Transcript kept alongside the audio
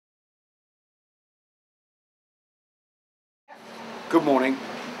Good morning.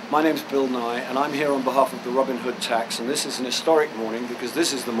 My name's Bill Nighy and I'm here on behalf of the Robin Hood Tax, and this is an historic morning because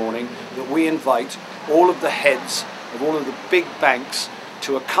this is the morning that we invite all of the heads of all of the big banks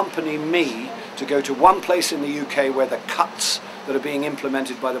to accompany me to go to one place in the UK where the cuts that are being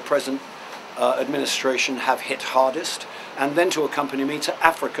implemented by the present administration have hit hardest, and then to accompany me to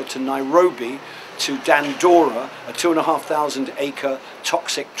Africa, to Nairobi, to Dandora, a 2,500 acre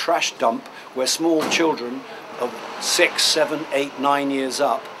toxic trash dump where small children of 6, 7, 8, 9 years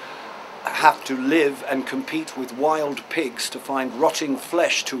up have to live and compete with wild pigs to find rotting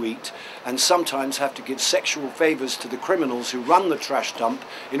flesh to eat, and sometimes have to give sexual favours to the criminals who run the trash dump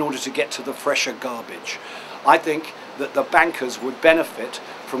in order to get to the fresher garbage. I think that the bankers would benefit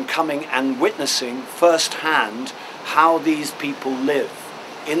from coming and witnessing firsthand how these people live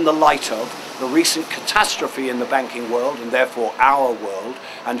in the light of the recent catastrophe in the banking world, and therefore our world.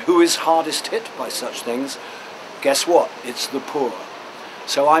 And who is hardest hit by such things? Guess what? It's the poor.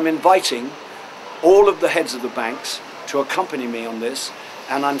 So I'm inviting all of the heads of the banks to accompany me on this,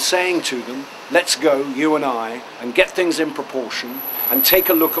 and I'm saying to them, let's go, you and I, and get things in proportion and take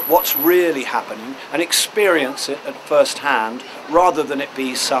a look at what's really happening and experience it at first hand rather than it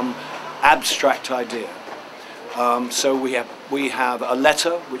be some abstract idea. So we have a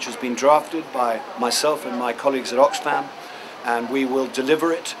letter which has been drafted by myself and my colleagues at Oxfam, and we will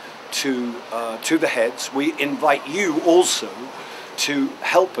deliver it to the heads. We invite you also to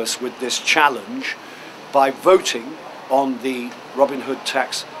help us with this challenge by voting on the Robin Hood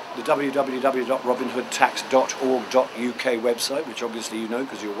Tax, the www.robinhoodtax.org.uk website, which obviously you know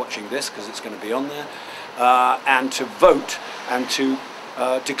because you're watching this, because it's going to be on there, and to vote and to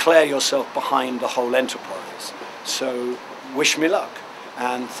declare yourself behind the whole enterprise. So wish me luck,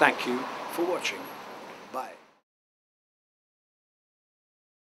 and thank you for watching.